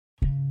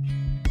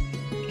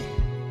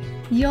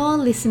You're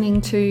listening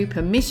to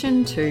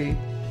Permission To,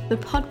 the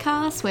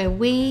podcast where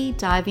we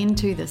dive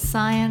into the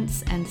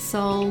science and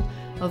soul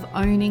of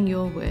owning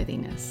your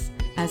worthiness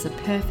as a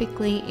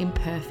perfectly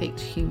imperfect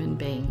human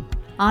being.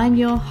 I'm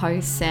your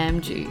host,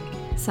 Sam Dew,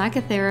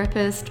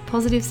 psychotherapist,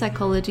 positive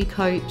psychology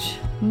coach,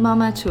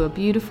 mama to a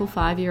beautiful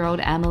 5-year-old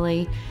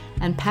Amelie,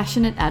 and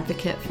passionate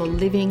advocate for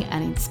living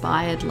an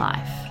inspired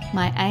life.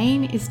 My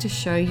aim is to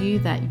show you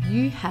that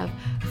you have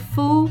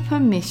full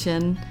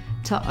permission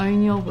to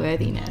own your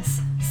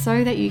worthiness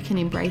so that you can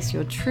embrace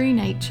your true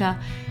nature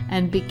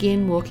and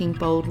begin walking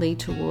boldly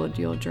toward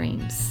your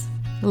dreams.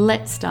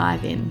 Let's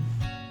dive in.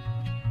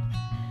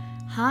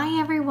 Hi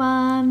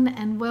everyone,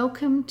 and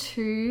welcome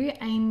to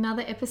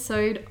another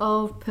episode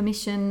of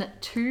Permission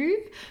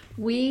To.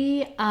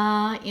 We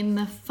are in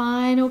the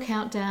final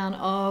countdown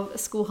of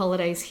school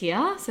holidays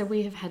here. So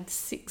we have had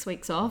 6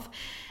 weeks off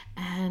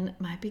and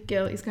my big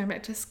girl is going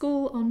back to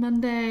school on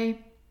Monday.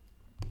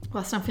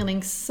 Whilst I'm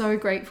feeling so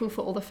grateful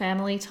for all the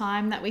family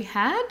time that we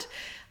had,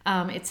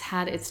 it's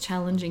had its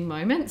challenging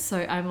moments.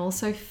 So I'm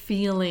also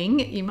feeling,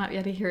 you might be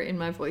able to hear it in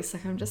my voice,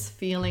 like I'm just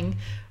feeling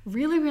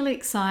really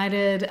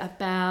excited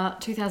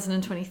about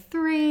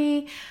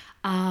 2023,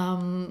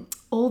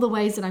 all the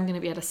ways that I'm going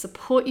to be able to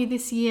support you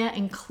this year,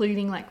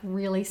 including like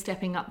really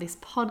stepping up this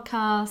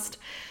podcast.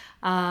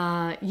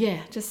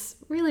 Just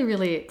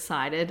really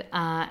excited.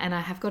 And I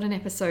have got an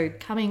episode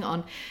coming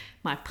on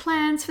my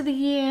plans for the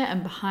year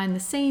and behind the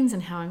scenes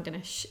and how I'm going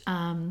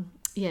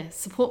to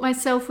support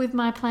myself with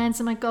my plans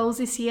and my goals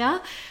this year.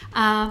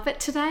 But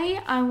today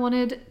I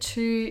wanted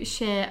to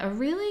share a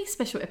really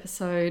special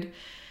episode,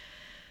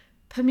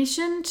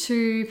 Permission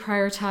to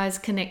Prioritize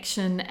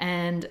Connection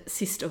and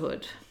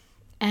Sisterhood.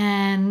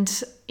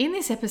 And in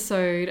this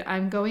episode,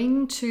 I'm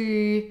going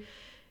to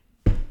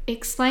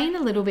explain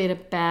a little bit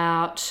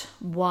about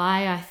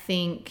why I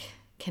think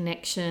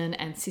connection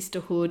and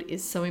sisterhood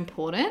is so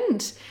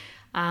important.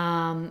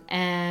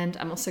 And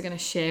I'm also going to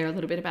share a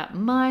little bit about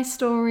my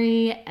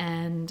story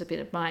and a bit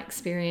of my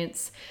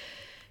experience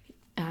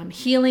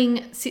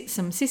healing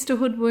some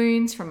sisterhood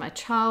wounds from my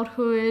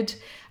childhood.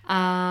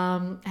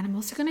 And I'm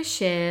also going to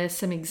share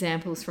some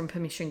examples from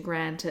Permission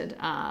Granted.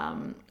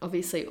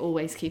 Obviously,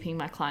 always keeping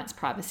my clients'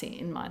 privacy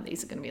in mind.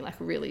 These are going to be like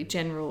really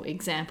general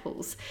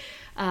examples.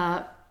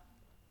 But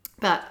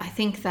I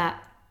think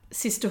that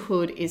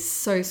sisterhood is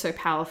so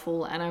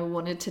powerful, and I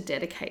wanted to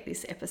dedicate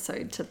this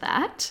episode to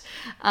that.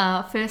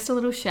 First, a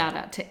little shout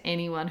out to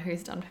anyone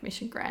who's done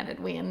Permission Granted.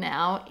 We are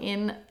now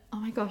in,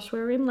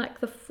 we're in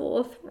like the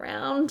 4th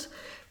round,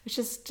 which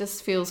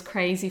just feels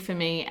crazy for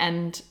me.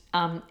 And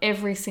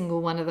every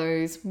single one of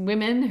those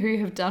women who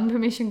have done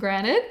Permission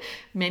Granted,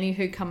 many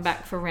who come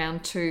back for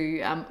round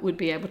 2, would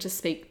be able to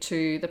speak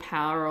to the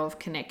power of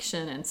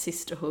connection and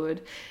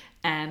sisterhood,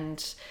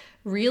 and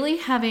really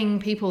having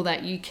people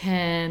that you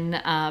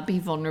can be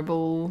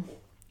vulnerable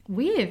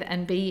with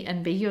and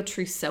be your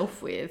true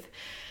self with.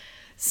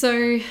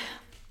 So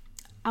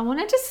I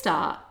wanted to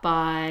start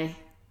by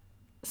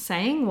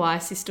saying why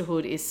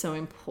sisterhood is so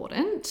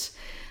important,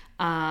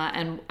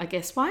 and I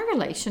guess why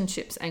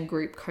relationships and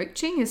group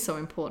coaching is so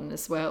important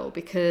as well,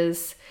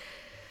 because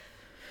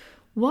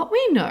what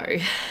we know,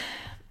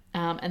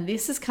 and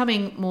this is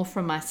coming more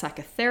from my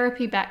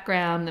psychotherapy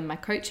background than my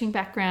coaching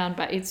background,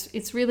 but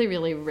it's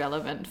really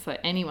relevant for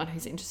anyone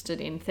who's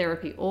interested in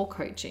therapy or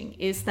coaching,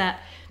 is that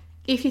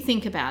if you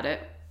think about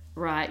it,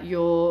 right,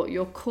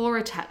 your core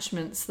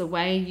attachments, the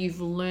way you've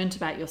learned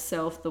about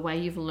yourself, the way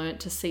you've learned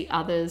to see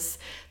others,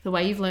 the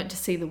way you've learned to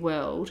see the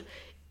world,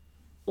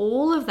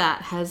 all of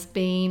that has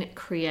been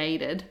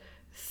created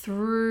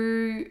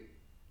through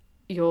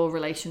your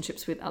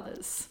relationships with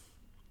others.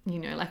 You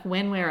know, like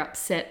when we're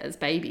upset as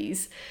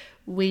babies,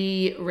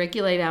 we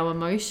regulate our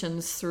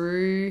emotions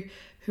through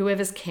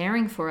whoever's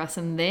caring for us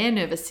and their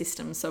nervous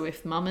system. So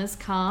if mama's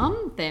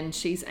calm, then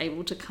she's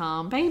able to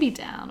calm baby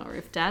down. Or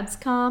if dad's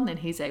calm, then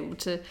he's able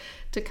to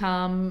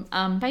calm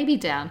baby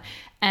down.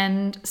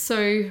 And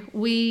so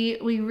we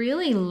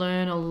really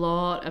learn a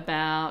lot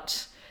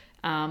about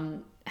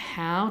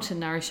how to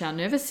nourish our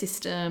nervous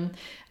system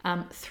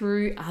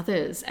through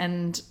others.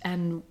 And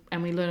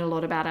we learn a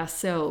lot about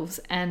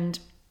ourselves. And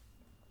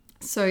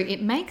so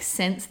it makes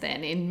sense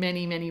then in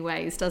many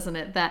ways, doesn't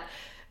it, that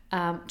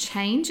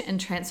change and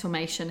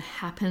transformation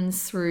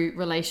happens through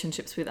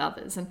relationships with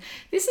others. And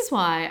this is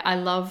why I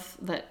love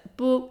that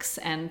books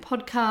and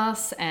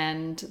podcasts,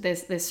 and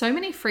there's so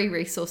many free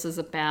resources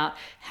about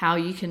how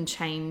you can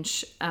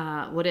change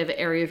whatever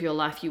area of your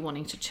life you're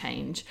wanting to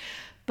change.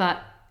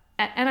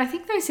 And I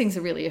think those things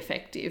are really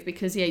effective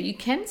because, you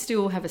can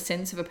still have a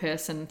sense of a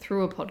person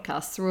through a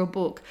podcast, through a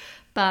book,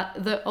 but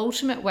the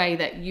ultimate way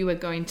that you are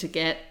going to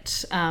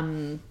get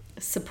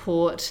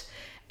support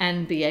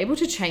and be able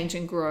to change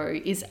and grow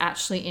is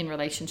actually in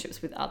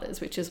relationships with others,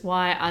 which is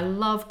why I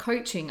love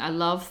coaching, I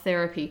love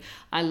therapy,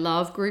 I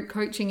love group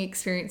coaching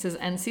experiences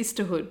and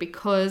sisterhood,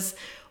 because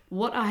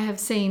what I have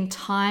seen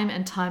time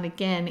and time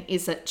again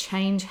is that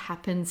change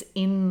happens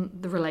in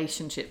the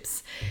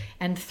relationships,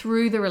 and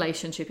through the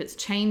relationship it's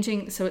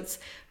changing. So it's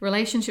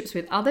relationships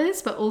with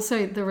others, but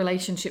also the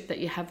relationship that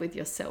you have with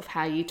yourself,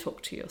 how you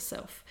talk to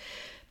yourself.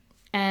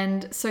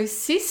 And so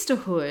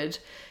sisterhood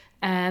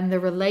and the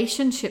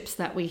relationships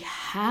that we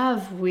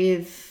have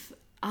with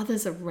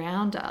others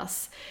around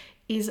us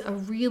is a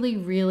really,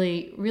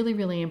 really, really,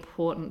 really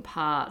important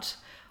part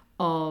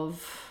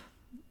of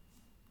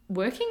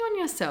working on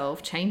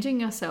yourself,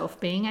 changing yourself,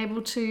 being able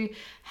to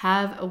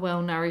have a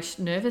well-nourished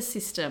nervous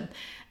system.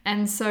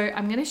 And so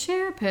I'm going to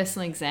share a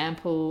personal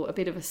example, a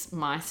bit of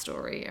my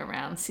story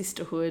around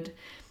sisterhood,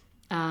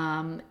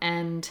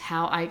 and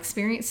how I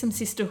experienced some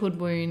sisterhood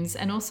wounds,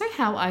 and also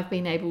how I've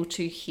been able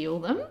to heal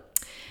them.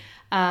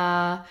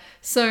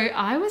 So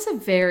I was a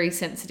very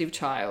sensitive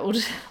child,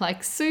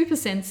 like super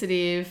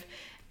sensitive,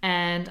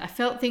 and I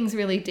felt things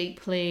really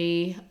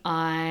deeply.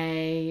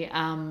 I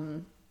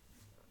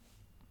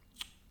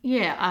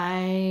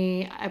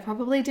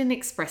probably didn't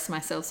express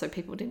myself, so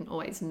people didn't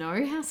always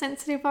know how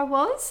sensitive I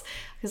was,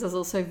 because I was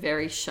also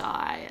very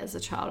shy as a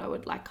child. I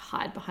would like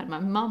hide behind my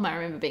mum. I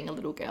remember being a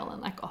little girl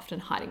and like often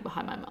hiding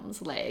behind my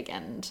mum's leg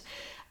and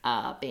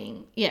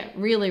being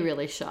really,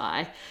 really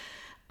shy.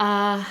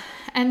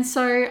 And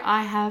so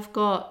I have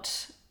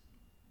I've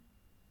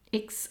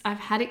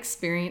had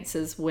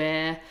experiences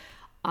where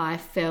I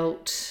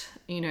felt,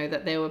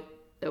 that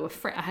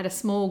I had a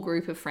small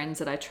group of friends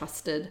that I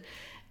trusted,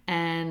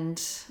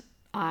 and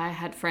I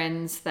had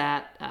friends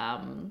that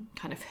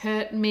kind of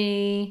hurt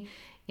me,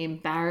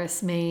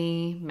 embarrassed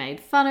me, made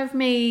fun of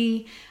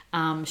me,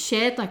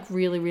 shared like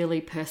really,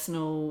 really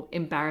personal,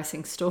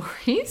 embarrassing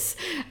stories.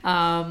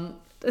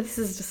 This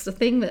is just a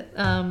thing that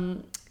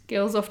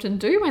girls often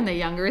do when they're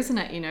younger, isn't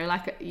it?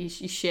 Like you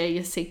share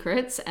your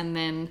secrets, and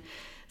then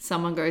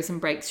someone goes and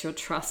breaks your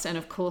trust, and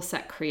of course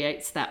that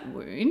creates that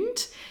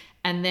wound.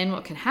 And then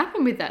what can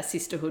happen with that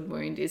sisterhood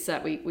wound is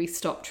that we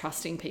stop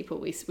trusting people.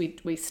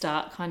 We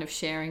start kind of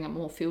sharing a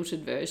more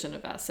filtered version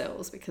of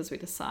ourselves because we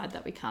decide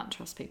that we can't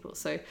trust people.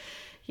 So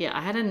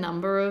I had a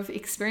number of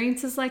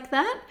experiences like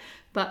that,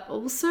 but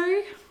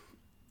also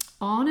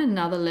on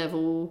another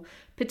level,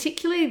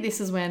 particularly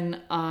this is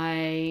when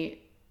I,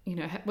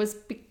 was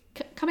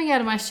coming out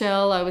of my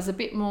shell. I was a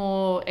bit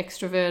more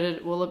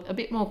extroverted, a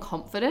bit more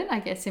confident, I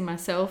guess, in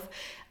myself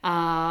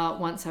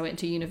once I went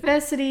to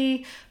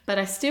university. But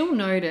I still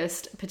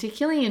noticed,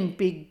 particularly in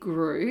big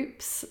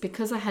groups,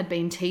 because I had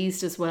been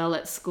teased as well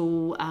at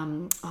school,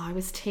 I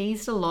was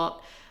teased a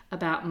lot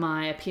about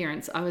my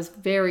appearance. I was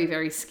very,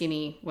 very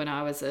skinny when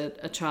I was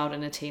a child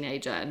and a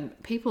teenager,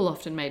 and people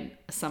often made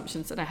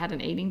assumptions that I had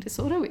an eating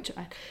disorder, which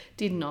I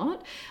did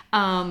not.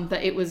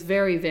 But it was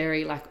very,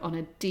 very like on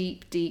a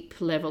deep, deep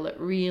level. It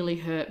really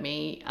hurt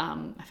me.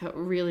 I felt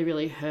really,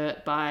 really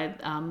hurt by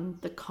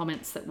the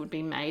comments that would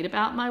be made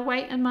about my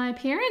weight and my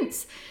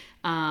appearance,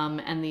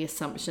 and the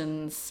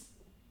assumptions.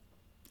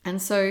 And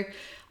so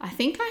I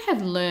think I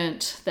had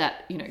learnt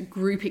that,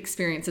 group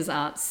experiences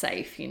aren't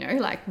safe,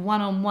 like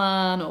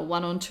one-on-one or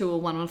one-on-two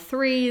or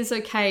one-on-three is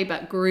okay,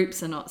 but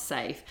groups are not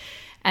safe.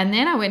 And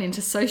then I went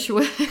into social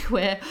work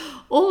where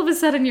all of a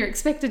sudden you're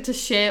expected to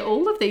share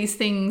all of these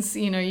things.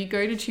 You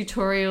go to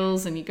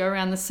tutorials and you go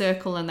around the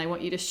circle and they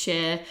want you to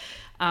share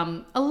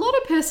a lot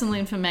of personal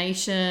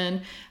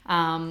information,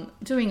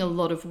 doing a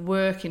lot of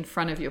work in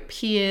front of your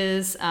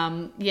peers.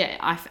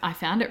 I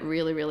found it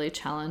really, really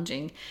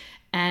challenging.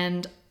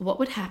 And what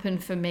would happen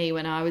for me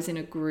when I was in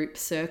a group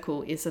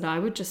circle is that I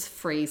would just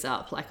freeze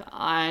up. Like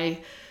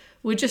I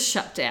would just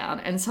shut down.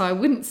 And so I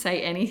wouldn't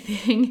say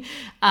anything.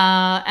 So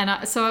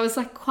I was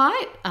like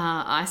quite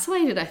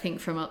isolated, I think,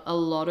 from a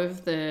lot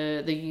of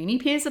the uni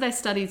peers that I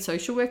studied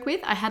social work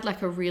with. I had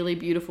like a really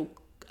beautiful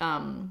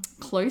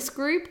close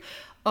group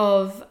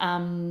of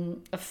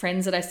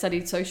friends that I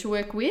studied social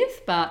work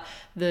with, but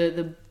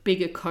the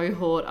bigger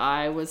cohort,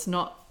 I was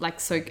not I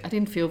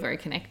didn't feel very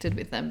connected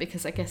with them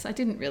because I guess I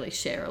didn't really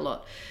share a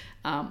lot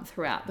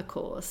throughout the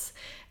course.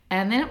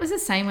 And then it was the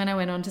same when I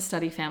went on to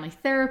study family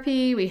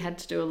therapy. We had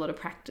to do a lot of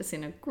practice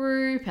in a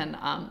group, and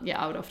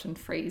I would often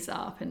freeze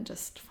up and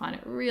just find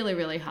it really,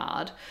 really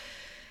hard.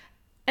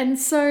 And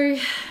so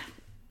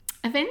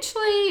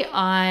eventually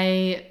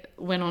I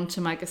went on to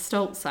my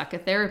Gestalt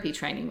psychotherapy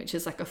training, which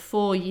is like a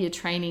 4-year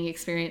training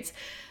experience,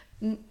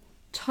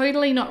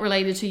 totally not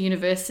related to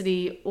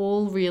university,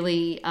 all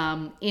really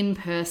in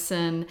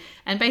person.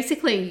 And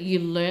basically you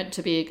learnt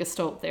to be a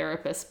Gestalt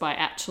therapist by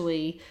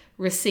actually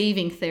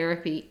receiving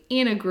therapy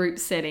in a group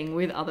setting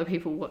with other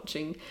people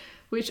watching,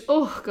 which,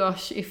 oh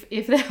gosh,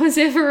 if there was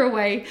ever a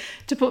way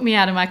to put me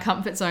out of my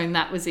comfort zone,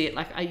 that was it.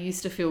 Like I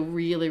used to feel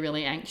really,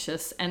 really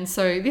anxious. And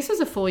so this was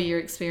a 4-year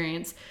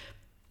experience.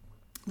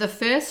 The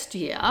first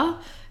year,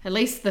 at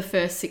least the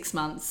first 6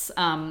 months,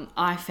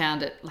 I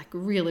found it like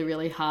really,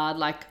 really hard.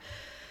 I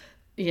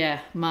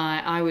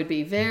would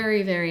be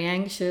very, very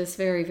anxious,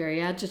 very,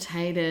 very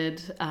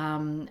agitated,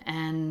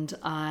 and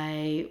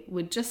I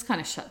would just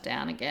kind of shut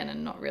down again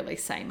and not really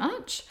say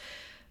much.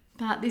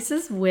 But this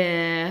is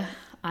where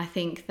I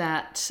think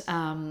that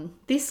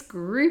this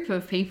group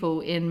of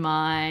people in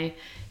my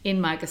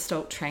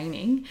Gestalt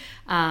training,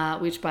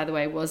 which by the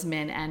way was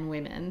men and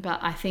women, but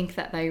I think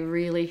that they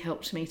really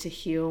helped me to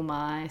heal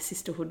my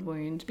sisterhood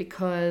wound,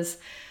 because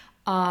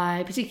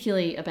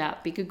particularly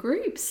about bigger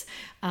groups.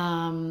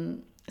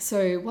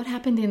 So what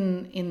happened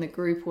in the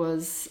group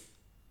was,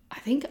 I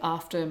think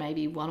after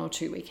maybe 1 or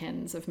 2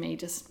 weekends of me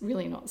just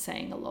really not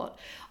saying a lot,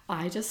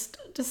 I just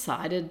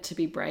decided to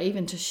be brave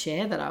and to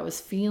share that I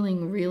was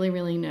feeling really,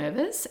 really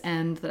nervous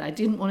and that I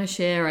didn't want to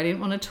share, I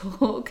didn't want to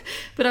talk,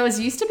 but I was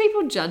used to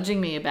people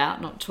judging me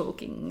about not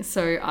talking,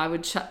 so I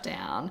would shut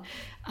down.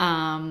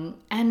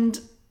 And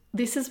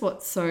this is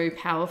what's so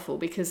powerful,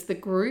 because the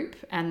group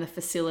and the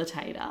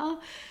facilitator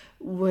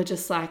were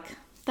just like,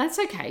 that's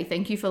okay,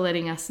 thank you for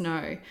letting us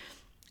know.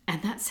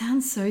 And that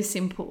sounds so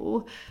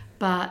simple,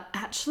 but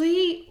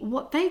actually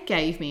what they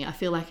gave me, I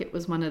feel like it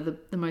was one of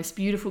the most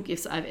beautiful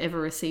gifts I've ever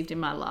received in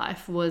my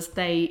life, was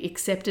they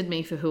accepted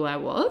me for who I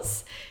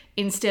was,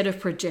 instead of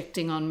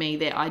projecting on me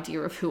their idea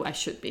of who I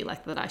should be,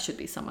 like that I should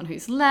be someone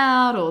who's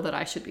loud, or that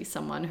I should be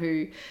someone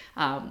who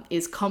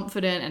is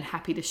confident and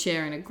happy to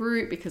share in a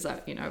group, because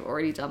I've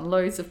already done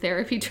loads of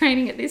therapy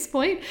training at this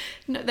point.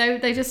 No,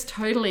 they just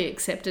totally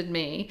accepted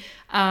me.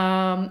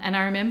 And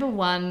I remember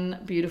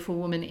one beautiful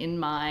woman in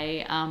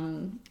my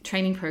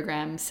training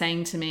program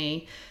saying to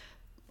me,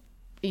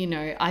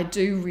 I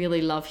do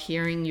really love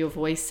hearing your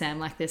voice, Sam.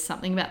 Like, there's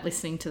something about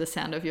listening to the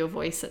sound of your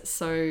voice that's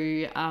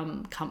so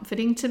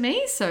comforting to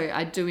me. So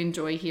I do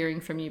enjoy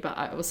hearing from you, but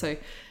I also,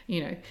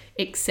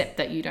 accept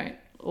that you don't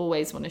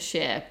always want to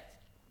share.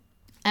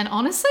 And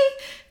honestly,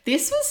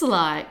 this was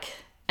like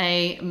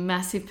a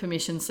massive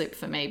permission slip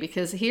for me,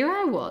 because here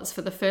I was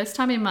for the first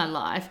time in my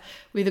life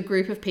with a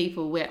group of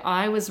people where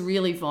I was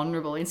really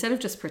vulnerable. Instead of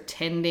just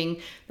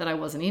pretending that I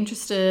wasn't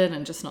interested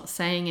and just not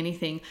saying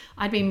anything,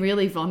 I'd been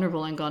really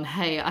vulnerable and gone,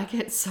 hey, I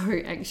get so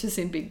anxious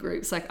in big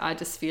groups. Like, I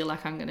just feel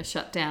like I'm going to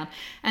shut down.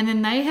 And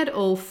then they had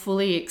all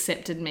fully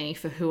accepted me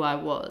for who I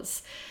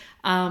was.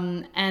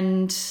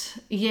 And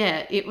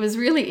yeah, it was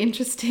really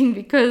interesting,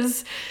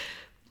 because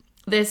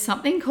there's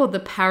something called the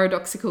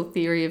paradoxical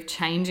theory of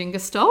change in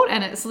Gestalt,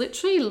 and it's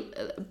literally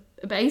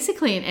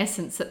basically in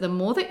essence that the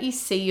more that you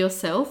see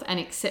yourself and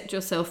accept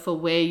yourself for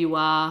where you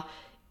are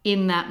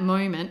in that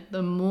moment,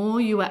 the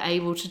more you are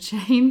able to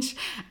change.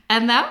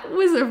 And that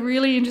was a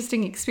really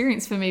interesting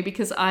experience for me,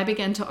 because I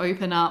began to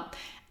open up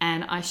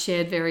and I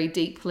shared very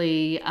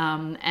deeply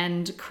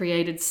and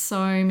created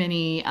so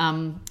many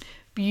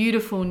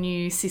beautiful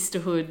new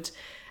sisterhood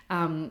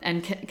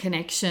and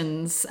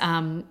connections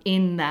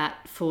in that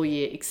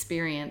 4-year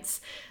experience.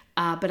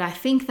 But I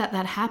think that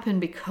happened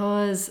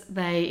because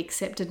they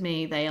accepted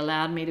me, they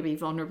allowed me to be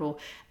vulnerable,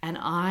 and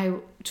I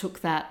took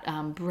that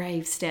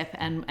brave step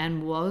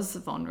and was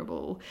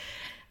vulnerable.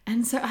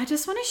 And so I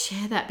just want to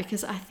share that,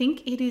 because I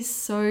think it is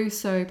so,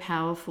 so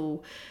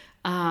powerful,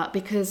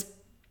 because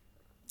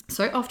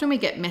so often we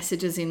get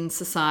messages in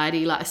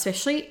society, like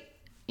especially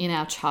in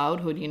our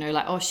childhood,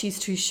 like, oh, she's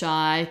too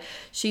shy,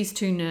 she's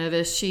too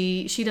nervous,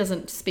 she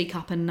doesn't speak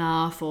up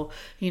enough, or,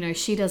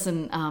 she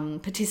doesn't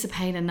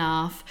participate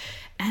enough.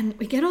 And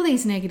we get all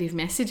these negative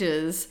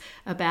messages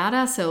about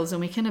ourselves,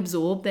 and we can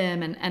absorb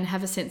them and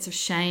have a sense of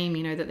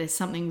shame, that there's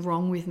something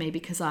wrong with me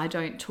because I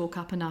don't talk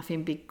up enough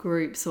in big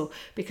groups, or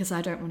because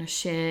I don't want to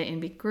share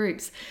in big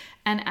groups.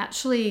 And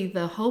actually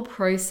the whole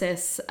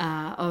process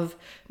of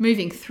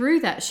moving through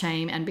that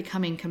shame and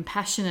becoming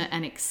compassionate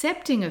and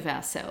accepting of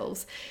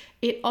ourselves,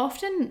 it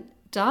often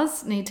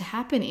does need to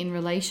happen in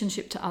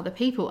relationship to other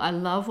people. I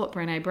love what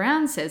Brené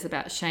Brown says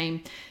about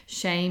shame.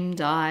 Shame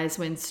dies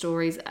when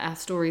our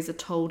stories are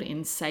told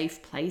in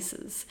safe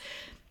places.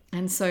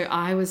 And so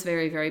I was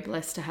very, very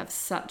blessed to have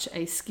such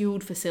a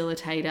skilled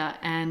facilitator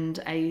and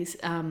a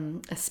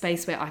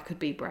space where I could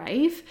be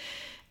brave.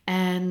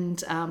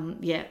 And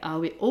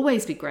I'll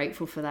always be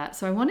grateful for that.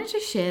 So I wanted to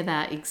share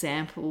that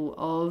example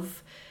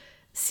of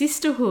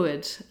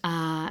sisterhood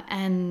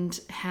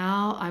and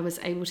how I was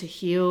able to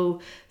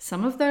heal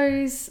some of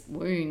those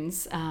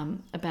wounds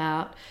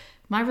about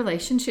my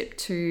relationship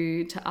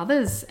to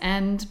others.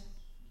 And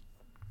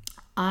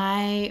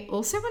I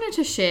also wanted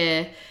to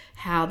share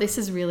how this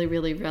is really,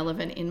 really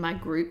relevant in my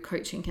group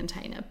coaching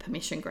container,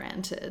 Permission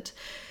Granted,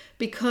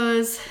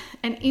 because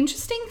an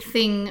interesting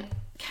thing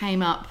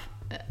came up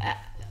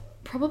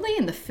probably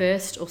in the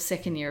first or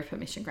second year of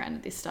Permission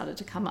Granted. This started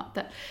to come up,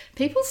 that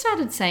people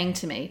started saying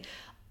to me,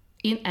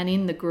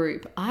 in the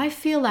group, I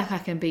feel like I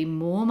can be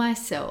more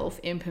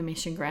myself in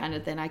Permission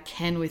Granted than I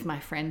can with my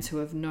friends who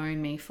have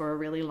known me for a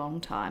really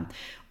long time,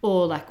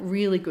 or like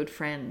really good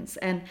friends.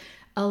 And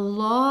a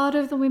lot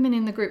of the women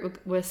in the group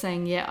were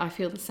saying, yeah, I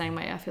feel the same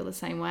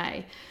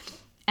way.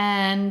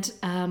 And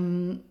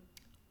I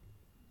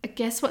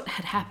guess what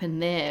had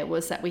happened there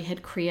was that we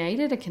had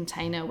created a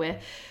container where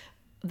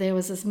there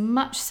was as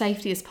much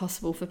safety as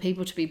possible for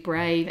people to be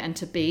brave and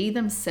to be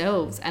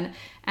themselves. And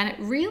it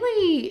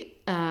really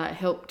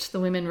helped the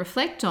women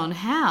reflect on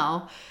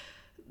how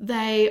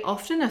they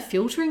often are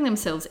filtering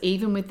themselves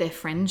even with their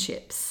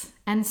friendships.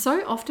 And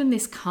so often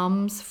this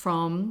comes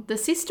from the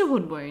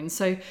sisterhood wound.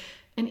 So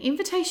an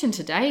invitation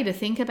today to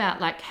think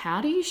about, like,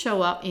 how do you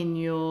show up in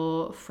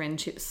your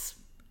friendships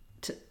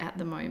at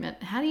the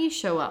moment? How do you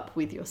show up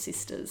with your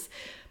sisters?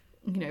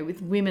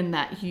 With women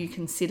that you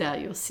consider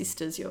your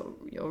sisters, your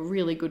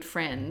really good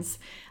friends.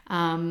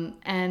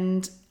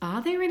 And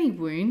are there any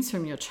wounds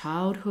from your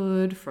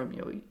childhood, from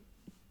your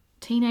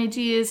teenage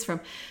years,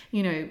 from,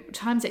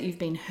 times that you've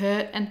been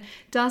hurt? And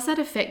does that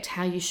affect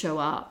how you show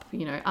up?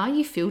 Are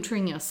you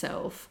filtering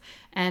yourself?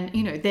 And,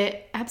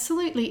 they're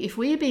absolutely, if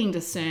we're being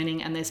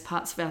discerning and there's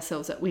parts of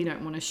ourselves that we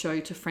don't want to show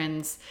to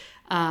friends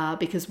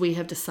because we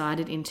have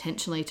decided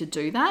intentionally to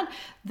do that,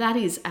 that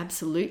is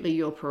absolutely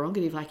your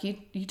prerogative. Like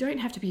you don't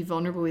have to be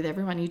vulnerable with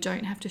everyone. You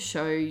don't have to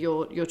show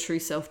your true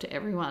self to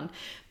everyone.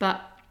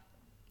 But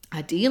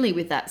ideally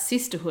with that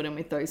sisterhood and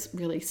with those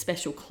really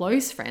special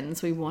close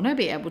friends, we want to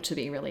be able to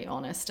be really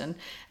honest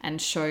and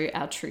show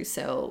our true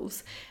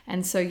selves.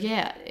 And so,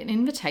 an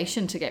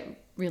invitation to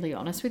get really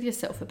honest with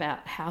yourself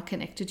about how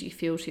connected you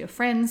feel to your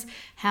friends,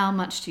 how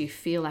much do you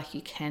feel like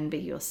you can be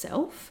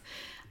yourself.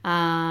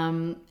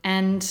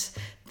 And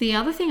the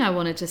other thing I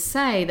wanted to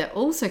say that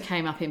also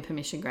came up in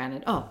Permission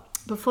Granted.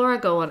 Before I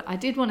go on, I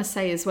did want to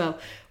say as well,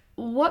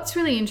 what's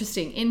really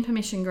interesting in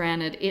Permission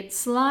Granted,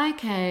 it's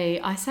like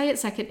an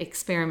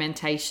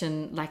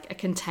experimentation, like a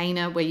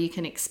container where you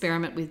can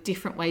experiment with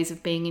different ways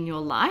of being in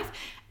your life,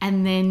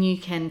 and then you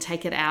can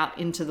take it out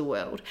into the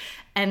world.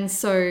 And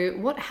so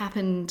what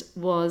happened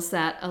was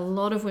that a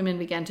lot of women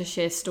began to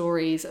share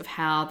stories of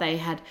how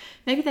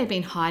maybe they'd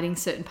been hiding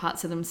certain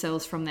parts of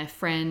themselves from their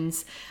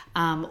friends,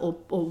 or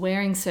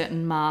wearing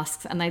certain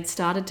masks, and they'd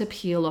started to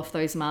peel off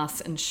those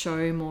masks and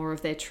show more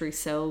of their true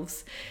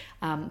selves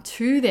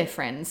to their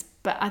friends.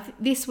 But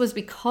this was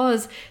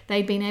because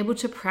they'd been able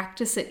to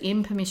practice it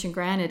in Permission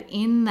Granted,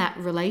 in that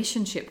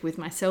relationship with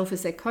myself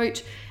as their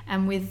coach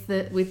and with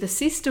the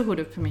sisterhood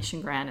of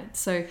Permission Granted.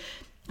 So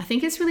I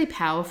think it's really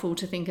powerful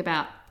to think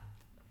about,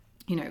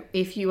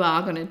 if you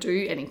are going to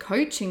do any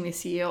coaching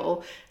this year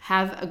or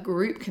have a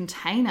group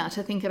container,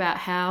 to think about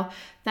how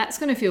that's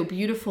going to feel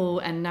beautiful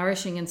and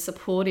nourishing and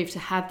supportive to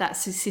have that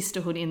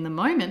sisterhood in the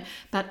moment,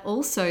 but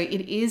also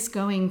it is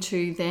going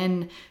to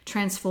then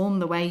transform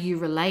the way you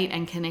relate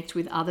and connect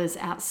with others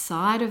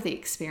outside of the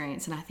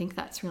experience. And I think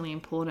that's really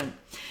important.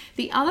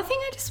 The other thing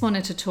I just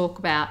wanted to talk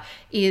about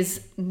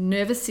is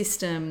nervous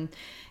system,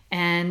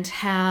 and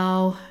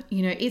how,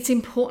 it's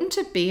important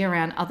to be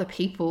around other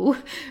people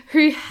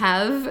who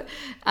have,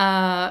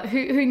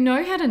 who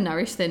know how to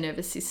nourish their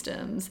nervous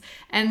systems.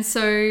 And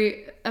so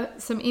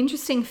some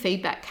interesting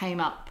feedback came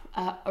up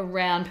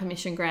around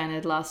Permission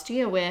Granted last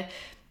year, where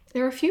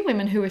there were a few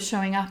women who were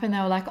showing up and they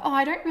were like,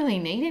 I don't really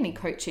need any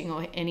coaching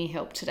or any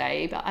help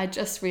today, but I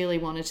just really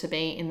wanted to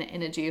be in the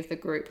energy of the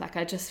group. Like,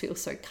 I just feel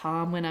so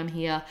calm when I'm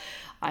here.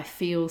 I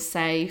feel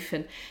safe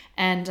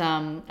and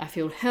I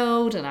feel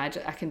held, and I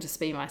can just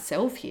be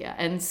myself here.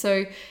 And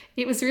so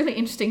it was really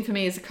interesting for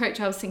me as a coach.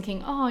 I was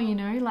thinking,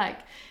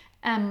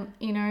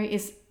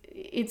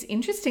 it's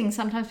interesting.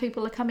 Sometimes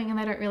people are coming and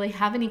they don't really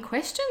have any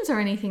questions or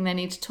anything they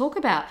need to talk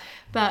about.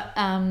 But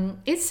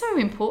it's so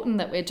important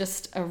that we're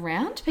just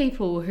around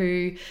people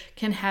who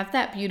can have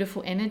that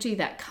beautiful energy,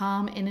 that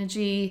calm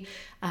energy.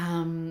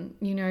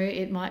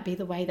 It might be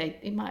the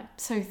way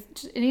so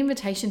an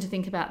invitation to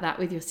think about that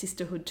with your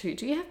sisterhood too.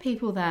 Do you have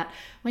people that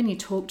when you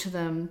talk to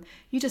them,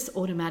 you just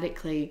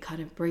automatically kind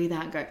of breathe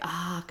out and go,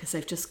 because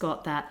they've just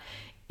got that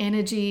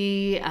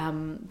energy,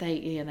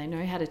 they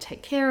know how to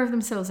take care of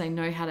themselves, they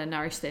know how to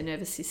nourish their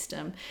nervous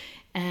system.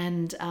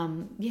 And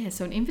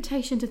so an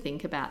invitation to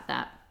think about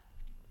that.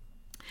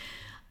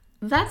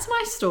 That's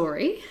my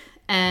story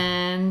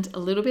and a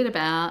little bit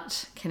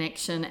about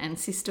connection and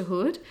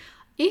sisterhood.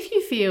 If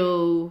you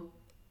feel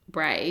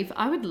brave,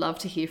 I would love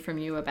to hear from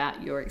you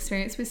about your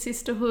experience with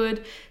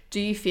sisterhood. Do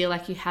you feel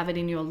like you have it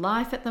in your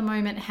life at the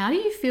moment? How do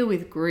you feel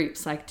with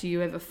groups? Like, do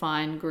you ever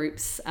find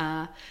groups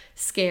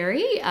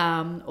scary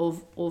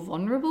or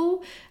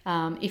vulnerable?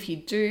 If you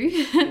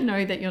do,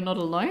 know that you're not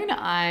alone.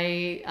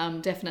 I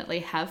definitely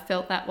have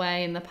felt that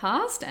way in the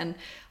past, and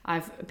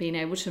I've been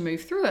able to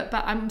move through it,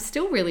 but I'm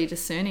still really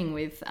discerning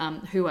with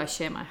who I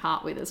share my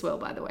heart with as well,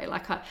 by the way.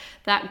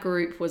 That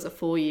group was a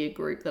 4-year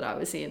group that I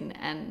was in,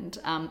 and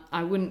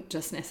I wouldn't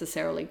just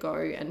necessarily go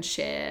and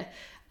share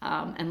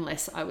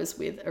unless I was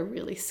with a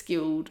really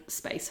skilled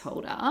space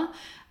holder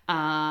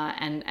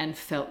and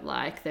felt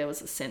like there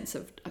was a sense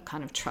of a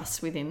kind of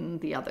trust within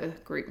the other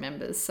group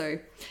members. So,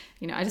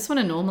 I just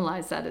want to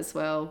normalize that as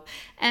well.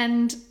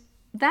 And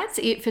that's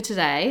it for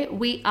today.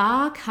 We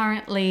are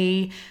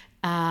currently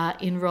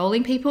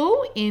enrolling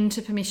people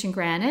into Permission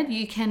Granted.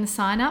 You can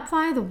sign up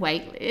via the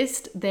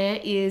waitlist. There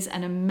is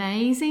an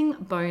amazing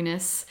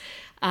bonus,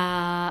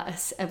 a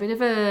bit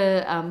of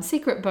a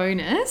secret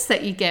bonus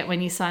that you get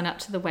when you sign up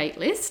to the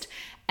waitlist.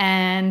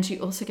 And you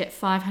also get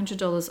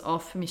 $500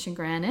 off Permission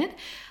Granted.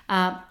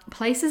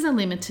 Places are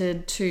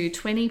limited to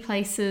 20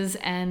 places,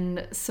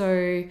 and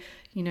so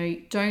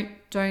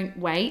don't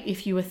wait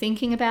if you were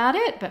thinking about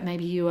it, but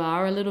maybe you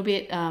are a little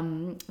bit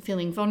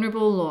feeling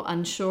vulnerable or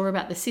unsure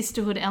about the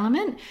sisterhood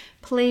element.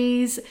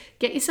 Please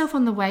get yourself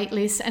on the wait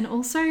list, and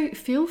also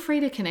feel free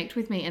to connect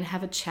with me and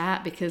have a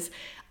chat, because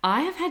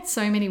I have had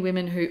so many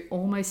women who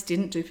almost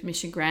didn't do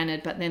permission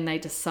granted, but then they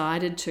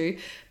decided to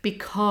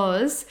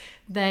because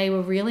they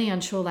were really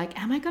unsure, like,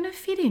 am I going to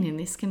fit in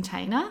this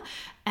container?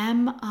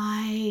 Am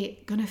I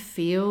going to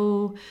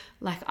feel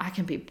like I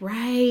can be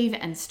brave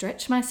and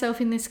stretch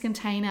myself in this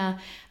container?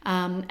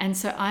 And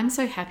so I'm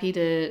so happy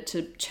to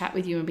chat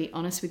with you and be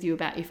honest with you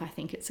about if I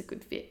think it's a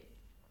good fit.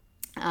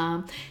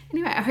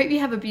 Anyway, I hope you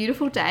have a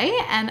beautiful day,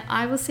 and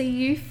I will see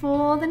you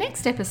for the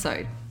next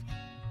episode.